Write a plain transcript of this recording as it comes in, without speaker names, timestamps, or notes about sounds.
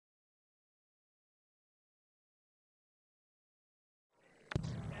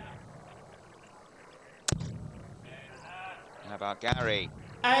about Gary?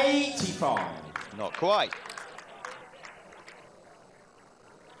 85. Not quite.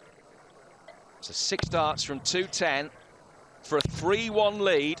 So 6 darts from 210 for a 3-1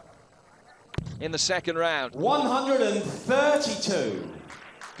 lead in the second round. 132.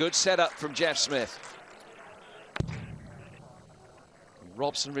 Good setup from Jeff Smith.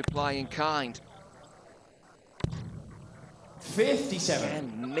 Robson reply in kind. 57.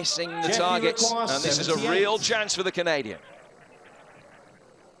 And missing the Jeff, targets. And this is a 78. real chance for the Canadian.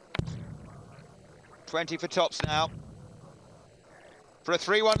 20 for tops now. For a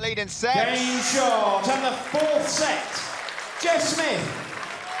 3-1 lead in set. Game shot and the 4th set. Jeff Smith.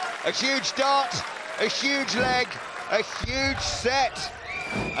 A huge dart, a huge leg, a huge set,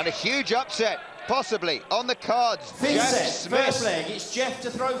 and a huge upset, possibly, on the cards. 5th Jeff set, Smith. first leg. It's Jeff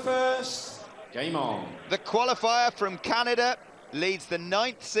to throw first. Game on. The qualifier from Canada leads the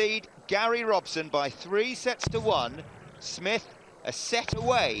 9th seed, Gary Robson, by 3 sets to 1. Smith a set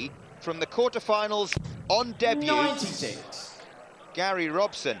away from the quarterfinals on debut. 96. Gary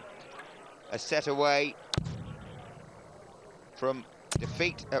Robson a set away from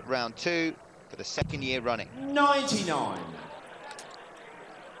defeat at round 2 for the 2nd year running. 99.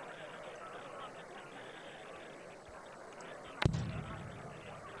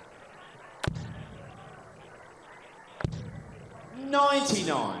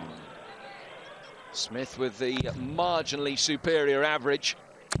 Smith with the marginally superior average.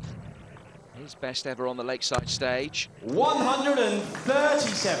 His best ever on the Lakeside stage.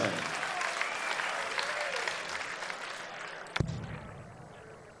 137.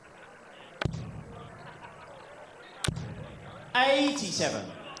 87.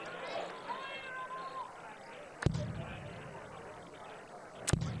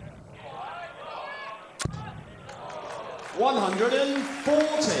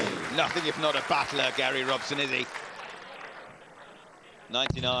 140. Nothing if not a battler, Gary Robson, is he?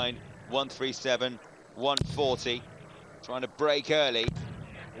 99, 137, 140. Trying to break early.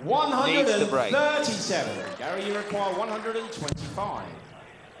 137. Gary, you require 125.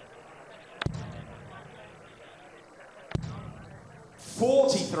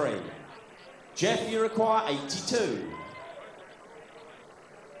 43. Jeff, you require 82.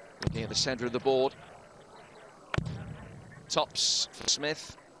 Looking at the centre of the board. Tops for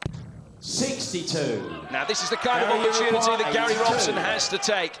Smith. 62. Now this is the kind Gary, of opportunity that Gary 82. Robson has to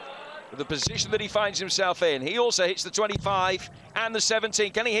take. With the position that he finds himself in. He also hits the 25 and the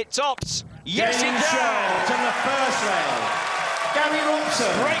 17. Can he hit tops? Yes, he can! Shot on the first leg. Gary Robson.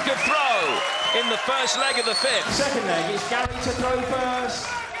 Break of throw in the first leg of the 5th. Second leg is Gary to throw first.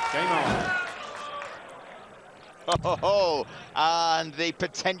 Game on. Oh, and the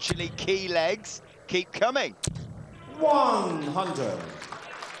potentially key legs keep coming. 100.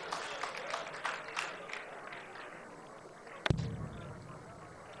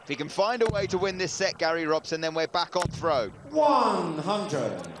 If he can find a way to win this set, Gary Robson, then we're back on throw.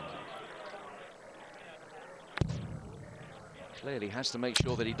 100. Clearly has to make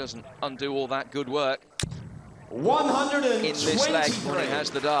sure that he doesn't undo all that good work 123. in this leg when he has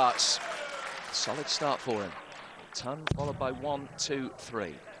the darts. Solid start for him. Ton followed by 1, 2,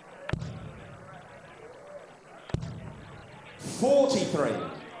 3. 43.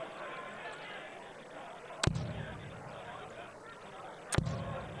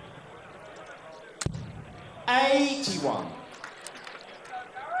 81.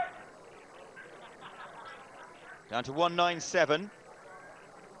 Down to 197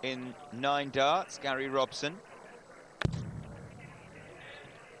 in 9 darts, Gary Robson.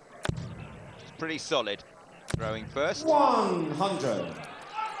 It's pretty solid. Throwing first. 100.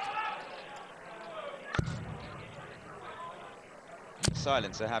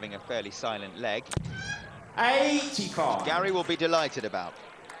 Silencer having a fairly silent leg. 85. Gary will be delighted about.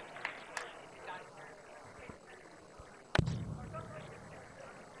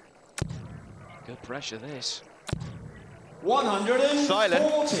 Good pressure, this. 140.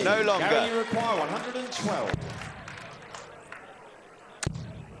 Silent, no longer. Gary, you require 112.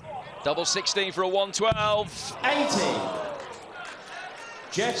 Double 16 for a 112. 80.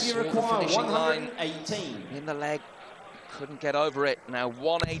 Jeff, you Saw the require finishing line 118. in the leg. Couldn't get over it. Now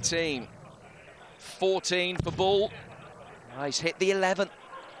 118. 14 for Bull. Oh, he's hit the 11.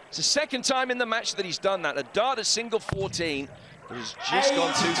 It's the second time in the match that he's done that. A dart at single 14. But has just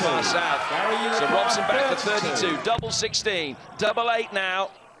gone too far south. So Robson back for 32. Double 16. Double 8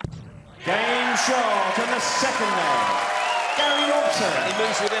 now. Game shot on the second leg. Gary Robson. He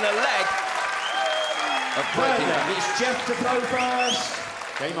moves within a leg of Third breaking leg, back. it's Jeff to throw first.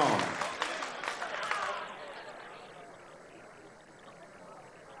 Game on.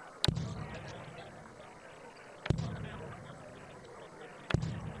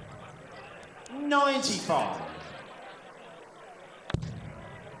 95.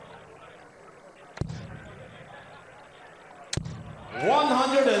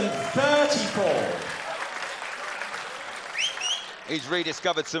 134. He's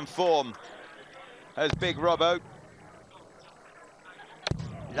rediscovered some form as Big Robbo.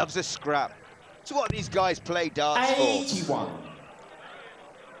 Loves a scrap. It's what these guys play darts 81. for.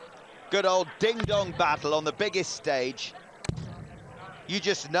 Good old ding-dong battle on the biggest stage. You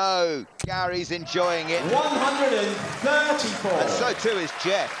just know Gary's enjoying it. 134. And so too is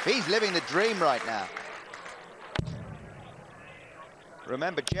Jeff. He's living the dream right now.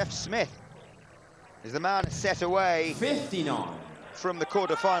 Remember, Jeff Smith is the man set away 59. from the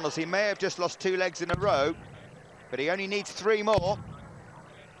quarterfinals. He may have just lost 2 legs in a row, but he only needs 3 more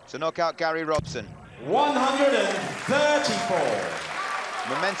to knock out Gary Robson.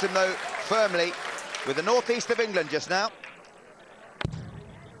 134. Momentum, though, firmly with the northeast of England just now.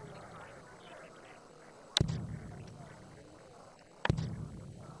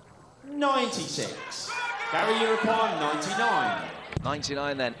 .96. Gary, you require 99.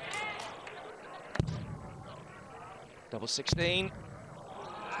 99 then. Double 16.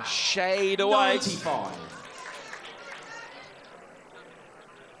 Shade away. 95.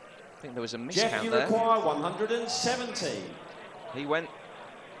 I think there was a Jeff, miscount you there. require 170. He went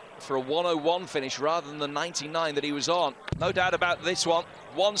for a 101 finish rather than the 99 that he was on. No doubt about this one.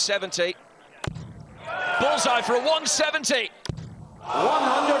 170. Bullseye for a 170.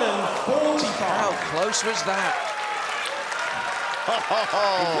 145. How close was that?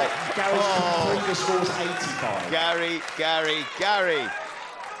 Gary's previous score's 85. Gary.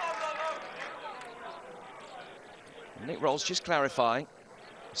 Nick Rolls just clarifying,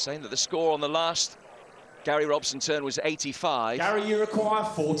 saying that the score on the last Gary Robson turn was 85. Gary, you require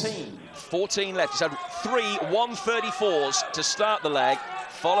 14. 14 left. He's had 3 134s to start the leg,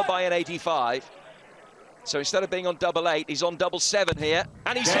 followed by an 85. So instead of being on double 8, he's on double 7 here,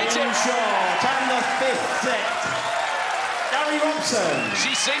 and he's hit it. Short and the 5th set. Gary Robson.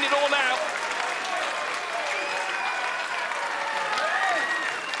 She's seen it all now.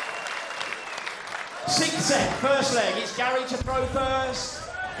 Sixth set, first leg. It's Gary to throw first.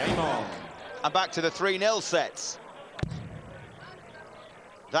 Game on. And back to the 3-0 sets.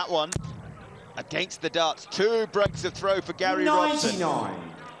 That one against the darts. 2 breaks of throw for Gary Robson. 99.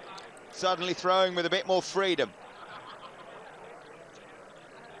 Suddenly throwing with a bit more freedom.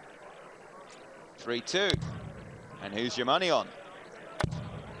 3-2. And who's your money on?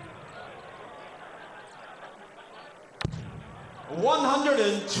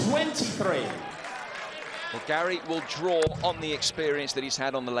 $123. Well, Gary will draw on the experience that he's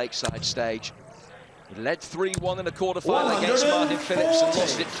had on the Lakeside stage. He led 3-1 in a quarterfinal against Martin Phillips and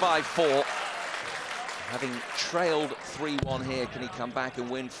lost it 5-4. Having trailed 3-1 here, can he come back and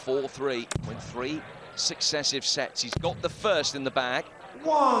win 4-3? Win 3 successive sets. He's got the first in the bag.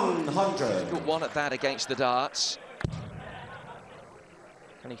 100. Got one at that against the darts.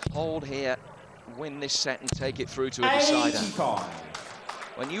 Can he hold here, win this set and take it through to a decider? 85.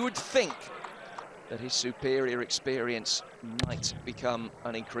 When you would think that his superior experience might become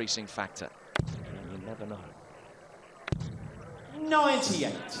an increasing factor. And you never know.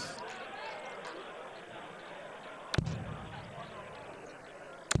 98.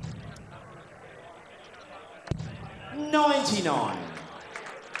 99.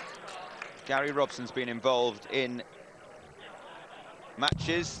 Gary Robson's been involved in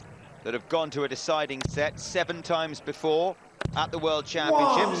matches that have gone to a deciding set 7 times before at the World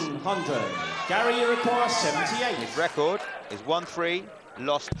Championships. 100. Gary, you require 78. His record is 1-3,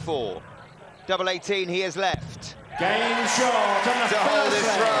 lost 4. Double 18 he has left. Game shot on the To hold first his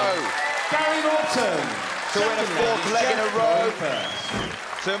leg. throw. Gary Robson. To win a Second 4th leg in a Jeff row.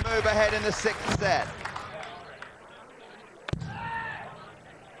 first. To move ahead in the 6th set.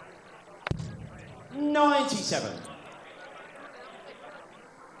 $97.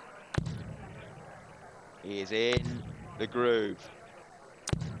 He is in the groove.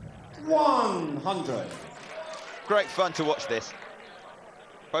 100. Great fun to watch this.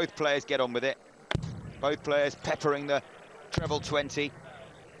 Both players get on with it. Both players peppering the treble 20.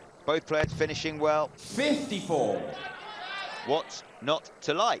 Both players finishing well. 54. What's not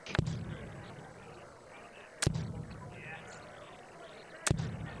to like?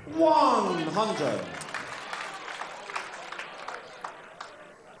 100.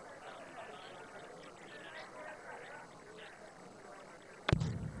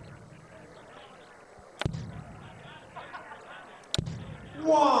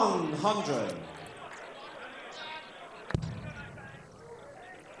 $100.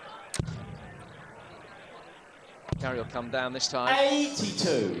 Gary will come down this time.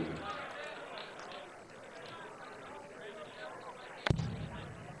 82.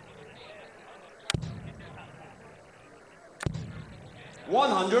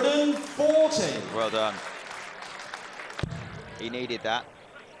 140. Well done. He needed that.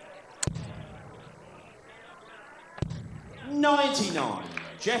 99.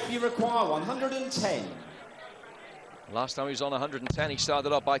 Jeff, you require 110. Last time he was on 110, he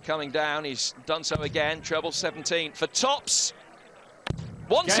started off by coming down. He's done so again. Treble 17 for tops.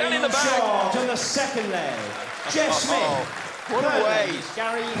 110 in the bag. Shot on the second leg. Jeff Smith. What a way.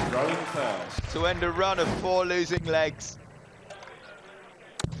 Gary rowing first. To end a run of 4 losing legs.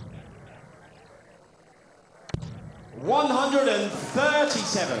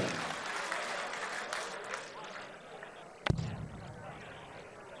 137.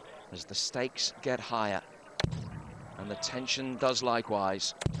 As the stakes get higher and the tension does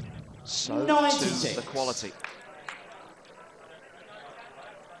likewise, so 96. too the quality.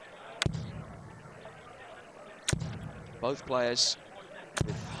 Both players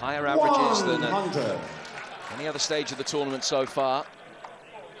with higher averages than at any other stage of the tournament so far.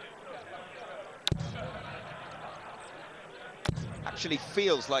 Actually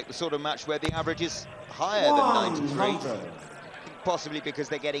feels like the sort of match where the average is higher than 93. Possibly because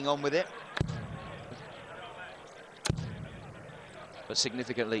they're getting on with it. But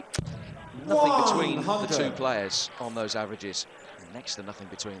significantly, nothing between the two players on those averages. Next to nothing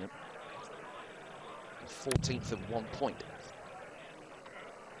between them. 14th of 1 point.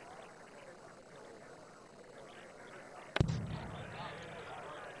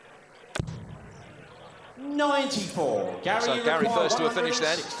 $94. Gary, so Gary first to a finish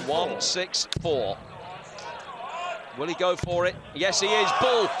then. 164. Will he go for it? Yes, he is.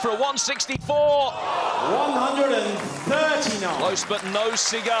 Bull for a 164. 139. Close but no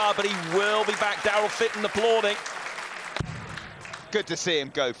cigar, but he will be back. Darryl Fitton applauding. Good to see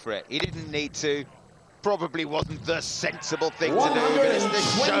him go for it. He didn't need to. Probably wasn't the sensible thing to do, but it's the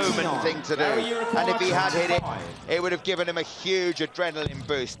showman thing to do. And if he had hit it, it would have given him a huge adrenaline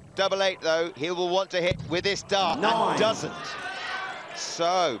boost. Double 8, though, he will want to hit with this dart, and doesn't.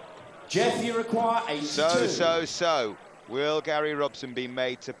 So... Jeff, you require 82. So. Will Gary Robson be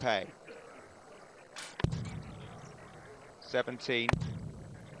made to pay? 17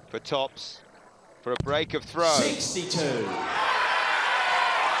 for tops, for a break of throw. 62.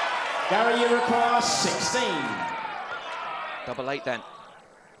 Gary, you require 16. Double 8 then,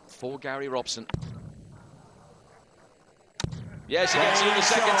 for Gary Robson. Yes, he gets it in the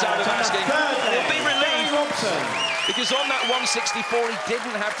second time of asking. And he'll be relieved. Because on that 164, he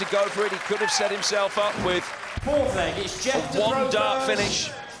didn't have to go for it. He could have set himself up with fourth leg. It's Jeff a one-dart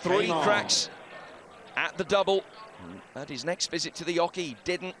finish, 3 cracks at the double. At his next visit to the Yoki, he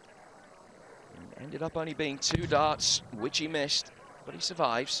didn't. Ended up only being 2 darts, which he missed, but he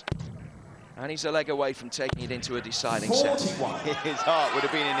survives. And he's a leg away from taking it into a deciding set. His heart would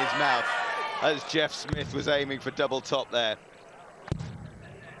have been in his mouth as Jeff Smith was aiming for double top there.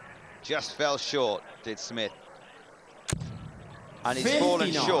 Just fell short, did Smith. And he's 59.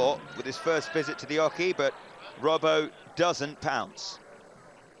 Fallen short with his first visit to the Yoki, but Robbo doesn't pounce.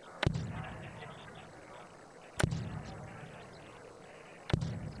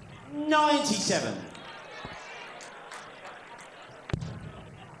 $97.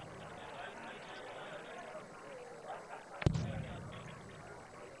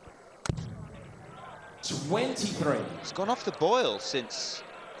 $23. He's gone off the boil since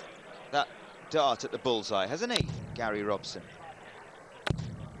that dart at the bullseye, hasn't he, Gary Robson?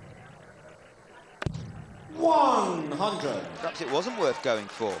 100. Perhaps it wasn't worth going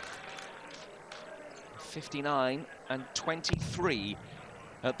for. 59 and 23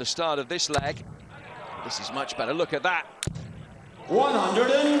 at the start of this leg. This is much better. Look at that.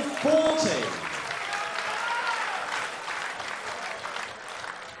 140.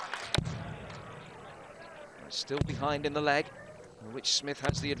 Still behind in the leg, in which Smith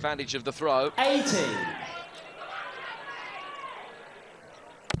has the advantage of the throw. 80.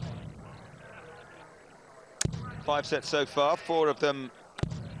 Five sets so far, 4 of them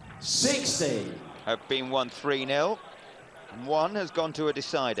 60. Have been won 3-0, and 1 has gone to a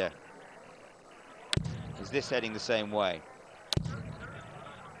decider. Is this heading the same way?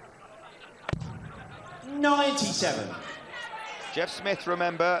 97. Jeff Smith,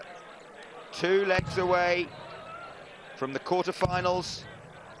 remember, 2 legs away from the quarterfinals.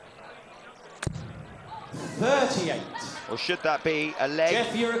 38. Or should that be a leg?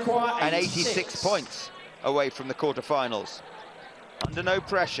 Jeff, you require 86. And 86 points away from the quarterfinals. Under no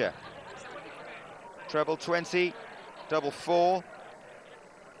pressure. Treble 20, double 4,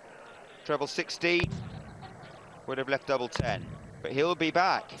 treble 16, would have left double 10, but he'll be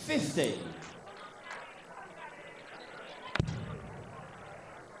back. 50.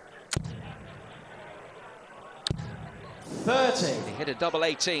 30. He hit a double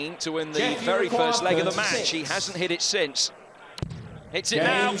 18 to win the very first leg of the match. 36. He hasn't hit it since. Hits it Game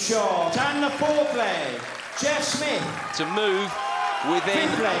now. shot. And the fourth leg. Jeff Smith. To move within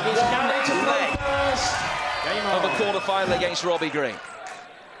Fifth leg is one Gary to play leg first. Game of a on. quarter-final against Robbie Green.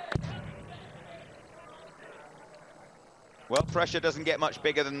 Well, pressure doesn't get much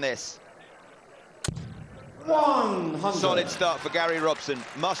bigger than this. 100. Solid start for Gary Robson.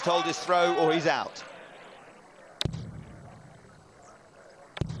 Must hold his throw or he's out.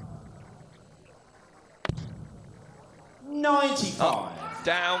 $95.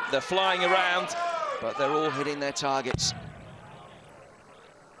 Down, they're flying around, but they're all hitting their targets.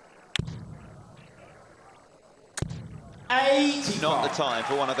 $85. Not the time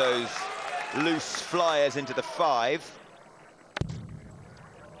for one of those loose flyers into the 5.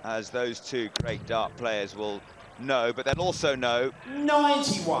 As those two great dart players will know, but they'll also know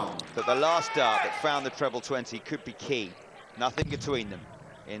 91. that the last dart that found the treble 20 could be key. Nothing between them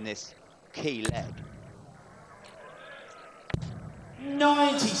in this key leg.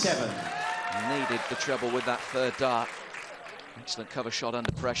 97. Needed the treble with that third dart. Excellent cover shot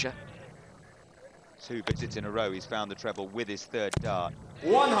under pressure. 2 visits in a row, he's found the treble with his third dart.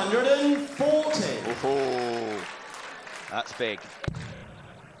 140. Oh, that's big.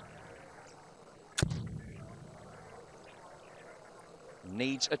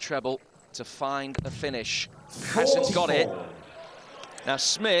 Needs a treble to find a finish. Hasn't got it. Now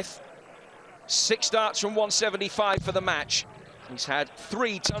Smith, 6 darts from 175 for the match. He's had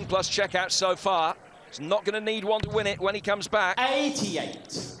 3 ton-plus checkouts so far. He's not going to need one to win it when he comes back. 88.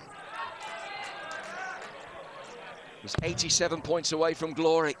 He's 87 points away from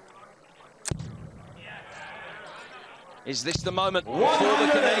glory. Is this the moment for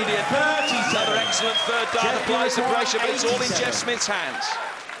the Canadian? Another excellent third dart applies the pressure, but it's all in Jeff Smith's hands.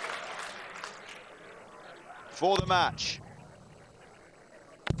 For the match.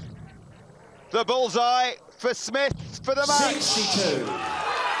 The bullseye for Smith for the match. 62.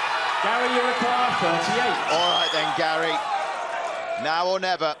 Gary, you require 38. All right then, Gary. Now or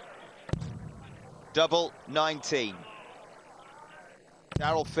never. Double 19.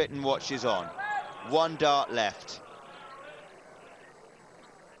 Daryl Fitton watches on. 1 dart left.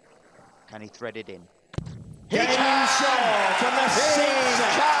 Can he thread it in? He Game can! shot from the He sixth.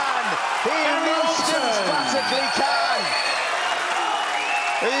 can! He most emphatically can!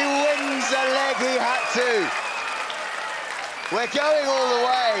 He wins the leg he had to. We're going all the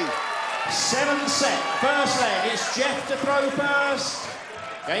way. 7 set. First leg. It's Jeff to throw first.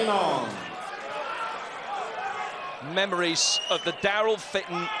 Game on. Memories of the Daryl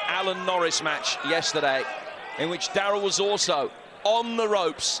Fitton Alan Norris match yesterday, in which Daryl was also on the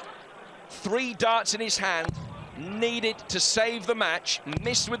ropes. 3 darts in his hand, needed to save the match,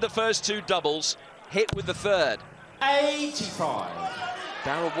 missed with the first 2 doubles, hit with the third. 85.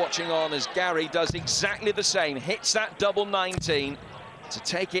 Daryl watching on as Gary does exactly the same, hits that double 19 to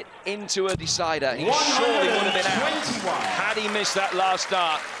take it into a decider. He surely would have been out had he missed that last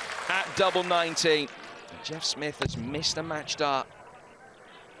dart at double 19. Jeff Smith has missed a match dart.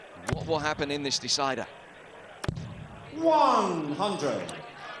 What will happen in this decider? 100.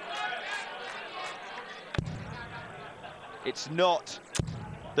 It's not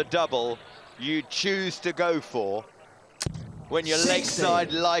the double you choose to go for when your 60.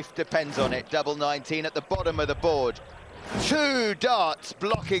 lakeside life depends on it. Double 19 at the bottom of the board. 2 darts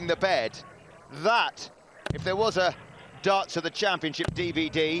blocking the bed. That, if there was a Darts of the Championship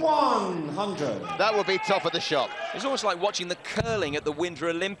DVD, 100. that would be top of the shop. It's almost like watching the curling at the Winter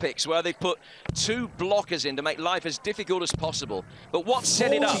Olympics, where they put 2 blockers in to make life as difficult as possible. But what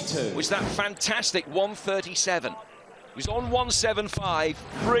set it up 42. was that fantastic 137. He was on 175,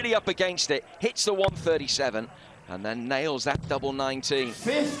 really up against it, hits the 137, and then nails that double 19.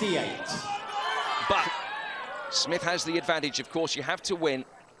 58. But Smith has the advantage. Of course, you have to win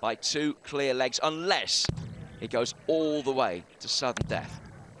by 2 clear legs, unless it goes all the way to sudden death.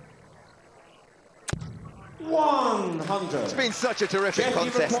 100. It's been such a terrific Jeff,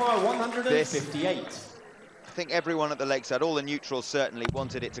 contest. you require 158. I think everyone at the lakeside, all the neutrals certainly,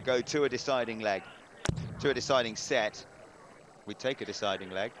 wanted it to go to a deciding leg, to a deciding set. We'd take a deciding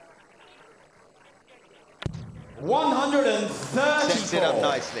leg. 134. Sets it up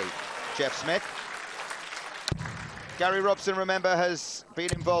nicely. Jeff Smith. Gary Robson, remember, has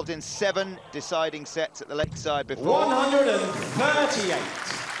been involved in 7 deciding sets at the lakeside before. 138.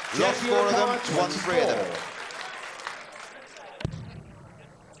 Lost Jeff, 4 of them, won 3 of them.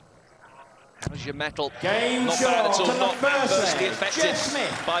 How's your metal? Game Not shot bad at all, to the not first adversely leg. affected Jeff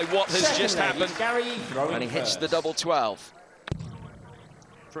Smith. by what has Second just leg happened. is Gary throwing And he hits first. the double 12.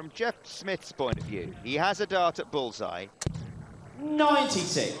 From Jeff Smith's point of view, he has a dart at bullseye.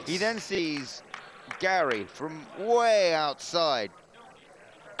 96. He then sees Gary from way outside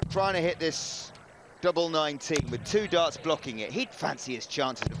trying to hit this double 19 with 2 darts blocking it. He'd fancy his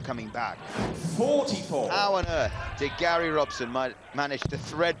chances of coming back. 44. How on earth did Gary Robson manage to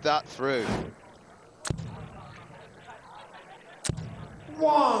thread that through?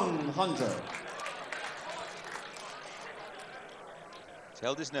 100. He's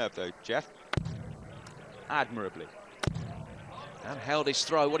held his nerve though, Jeff. Admirably. And held his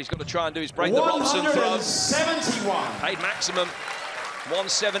throw. What he's got to try and do is break the Robson throw. 171. Paid maximum,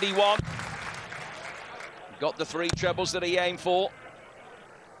 171. Got the 3 trebles that he aimed for.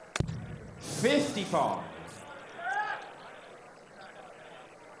 55.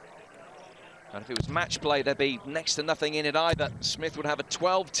 And if it was match play, there'd be next to nothing in it either. Smith would have a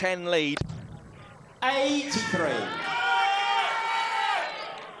 12-10 lead. 83.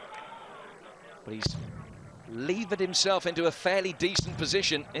 But he's levered himself into a fairly decent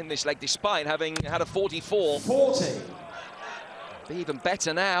position in this leg, despite having had a 44. 40. Be even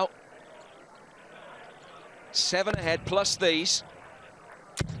better now. 7 ahead, plus these.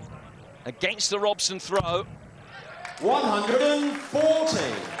 Against the Robson throw. 140.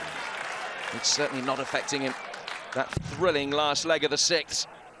 It's certainly not affecting him. That thrilling last leg of the 6th.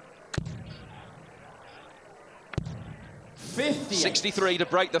 50. 63 to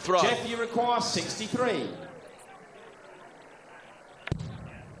break the throw. Jeff, you require 63.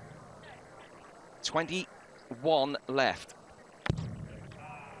 21 left.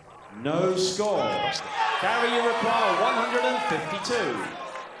 No score. Gary, you require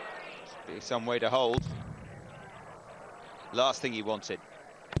 152. Be some way to hold. Last thing he wanted.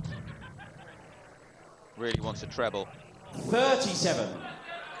 Really wants a treble. 37.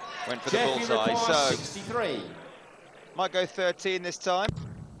 Went for Jeff, the bullseye, so 63. might go 13 this time.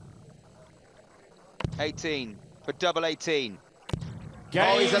 18 for double 18.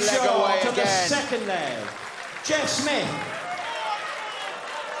 Game he's a leg shot away to the again. second leg. Jeff Smith.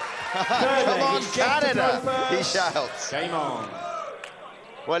 Come on, is Jeff to Canada, throw he first. shouts. Game on.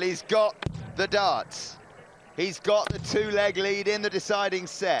 Well, he's got the darts. He's got the 2-leg lead in the deciding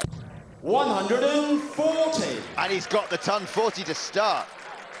set. 140. And he's got the ton 40 to start.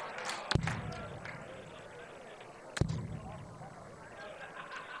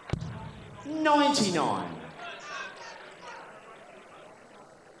 $99.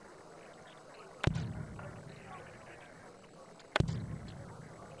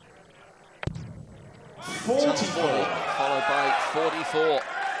 44. Followed by 44.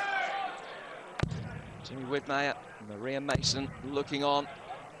 Jimmy Whitmire, Maria Mason looking on.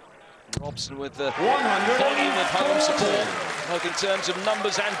 Robson with the volume of home support, both in terms of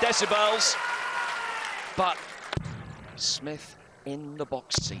numbers and decibels. But Smith in the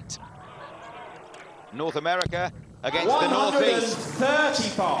box seat. North America against the Northeast.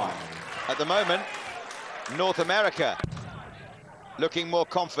 135. At the moment, North America looking more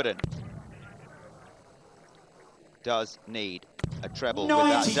confident. Does need a treble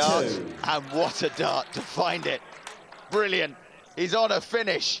 92. with that dart. And what a dart to find it. Brilliant. He's on a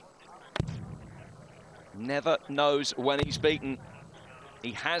finish. Never knows when he's beaten.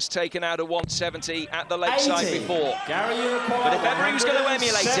 He has taken out a 170 at the Lakeside 80. before. Gary, you require But if ever he was going to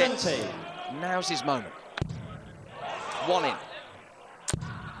emulate 170. it, now's his moment. 1 in.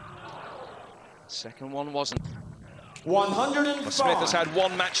 Second one wasn't. 105. Well, Smith has had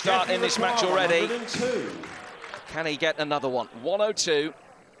 1 match start Jeff, in this require match already. 102. Can he get another one? 102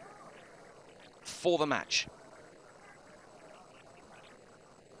 for the match.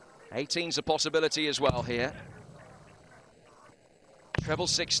 18's a possibility as well here. Treble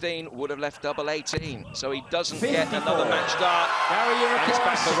 16 would have left double 18, so he doesn't 54. get another match start. Gary, you And it's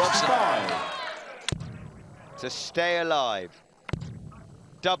require back for Robson. 65. To stay alive.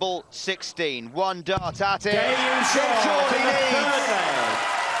 Double 16. 1 dart at it. Game shot Surely to the leads. third leg.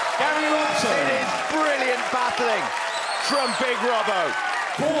 Gary Robson. It is brilliant battling from Big Robbo.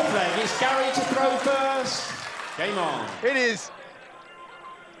 Fourth leg, it's Gary to throw first. Game on. It is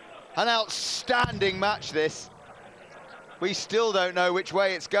an outstanding match, this. We still don't know which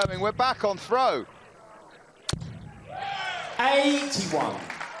way it's going. We're back on throw. 81.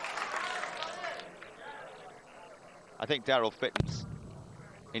 I think Daryl Fitton's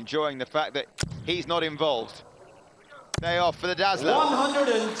enjoying the fact that he's not involved. Day off for the Dazzler.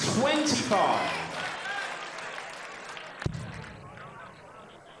 125.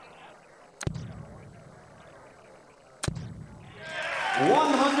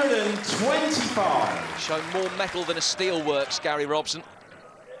 $125. Shown more metal than a steel works, Gary Robson.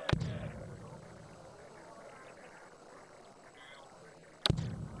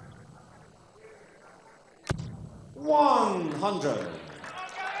 100.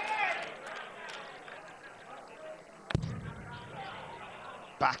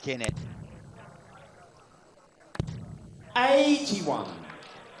 Back in it. 81.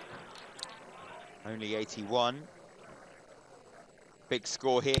 Only 81. Big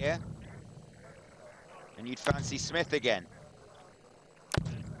score here. And you'd fancy Smith again.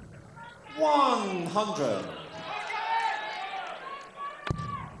 100.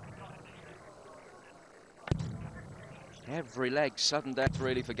 Every leg, sudden death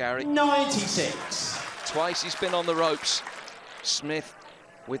really for Gary. 96. Twice he's been on the ropes. Smith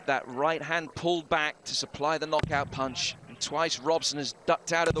with that right hand pulled back to supply the knockout punch. And twice Robson has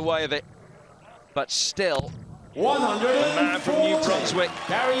ducked out of the way of it. But still, 140. the man from New Brunswick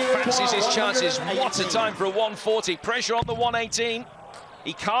Gary fancies his chances. 118. What a time for a 140. Pressure on the 118.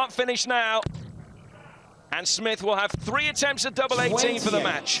 He can't finish now. And Smith will have 3 attempts at double 18 for the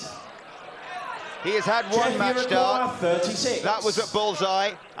match. He has had one match start. 36. That was at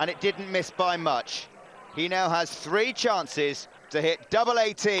bullseye, and it didn't miss by much. He now has 3 chances to hit double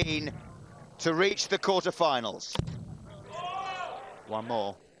 18 to reach the quarterfinals. One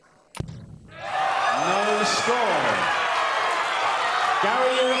more. No score.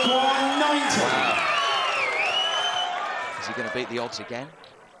 Gary, you require 90. Wow. Is he going to beat the odds again?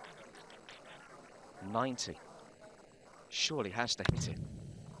 90. Surely has to hit it.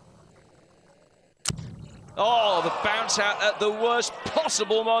 Oh, the bounce out at the worst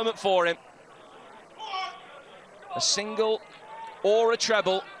possible moment for him. A single or a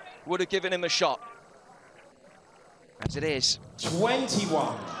treble would have given him a shot. As it is,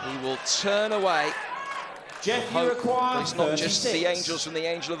 21. he will turn away. Jeff, you require It's not 36. just the angels from the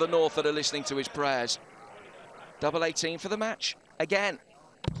Angel of the North that are listening to his prayers. Double 18 for the match, again.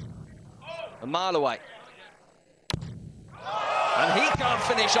 A mile away. And he can't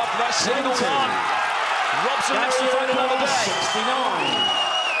finish off that single one. Robson has to find another day. 69.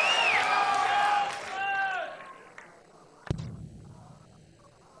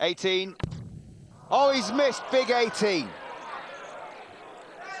 18. Oh, he's missed big 18.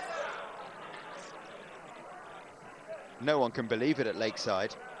 No one can believe it at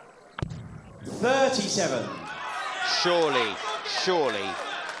Lakeside. 37. Surely,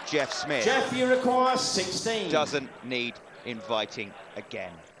 Jeff Smith Jeff, you require 16. doesn't need inviting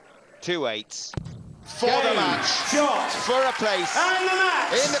again. 2 8s for Game, the match, shot, for a place and the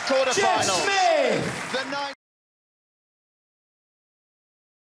match. in the quarterfinals. Jeff Smith. The 9